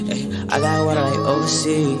I got water like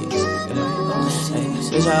overseas.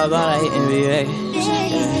 Bitch, all about like NBA.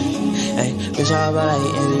 Bitch, all about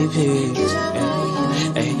like MVP.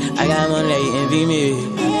 I got money, they envy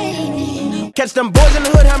me. Catch them boys in the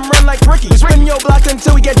hood, have them run like Ricky. We spin your block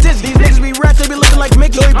until we get dizzy. These niggas be rats, they be looking like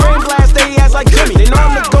Mickey. They brain blast, they ass like Jimmy. They know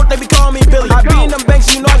I'm the GOAT, they be calling me Billy. I be in them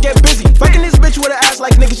banks, so you know I get busy. Fucking this bitch with an ass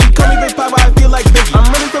like nigga. She call me Big Papa, I feel like Biggie. I'm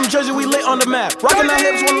really from Jersey, we lit on the map. Rockin' our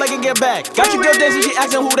hips, one leg and get back. Got your girl dancing, she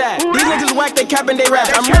asking who that. These niggas whack, they capping, they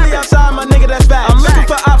rap. I'm really outside, my nigga, that's fat. I'm looking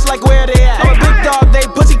for ops like where they at. I'm a big dog, they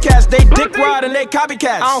pussy cats. They dick ride and they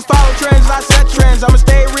copycats. I don't follow trends, I set trends. I'ma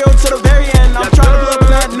stay real to the very end. I'm trying to blow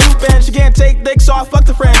up that new band. She can't take dick, so I fucked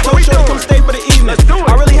the friend. Told her to come stay for the evening.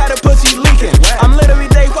 I really had a pussy leaking. I'm lit every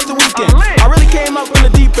day, fuck the weekend. I really came up from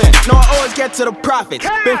the deep end. No, I always get to the profits.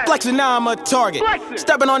 Been flexing, now I'm a target.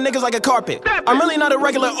 Stepping on niggas like a carpet. I'm really not a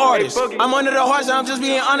regular artist. I'm under the hearts and I'm just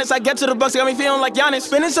being honest. I get to the bucks, got me feeling like Giannis.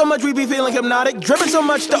 Spinning so much, we be feeling hypnotic. Dripping so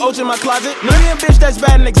much, the oats in my closet. Know me a bitch that's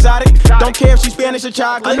bad and exotic. Don't care if she's Spanish or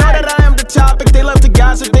chocolate. I know that I am the topic, they love to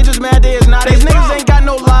gossip. They just mad they is not it. These niggas ain't got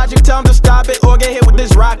no logic. Tell them to stop it or get hit with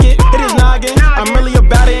this rocket. Hit his noggin. I'm really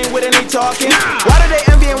about it, ain't with any talking. Why do they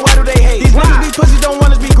envy and why do they hate? These niggas be pussies, don't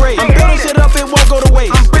want us be great. I'm building shit up, it won't go to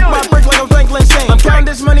waste. Brick by brick like I'm Franklin Saint. I'm counting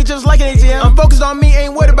this money just like an ATM. I'm focused on me,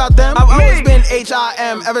 ain't worried about them. I've always been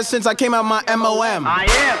HIM ever since I came out my MOM. I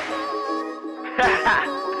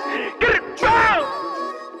am.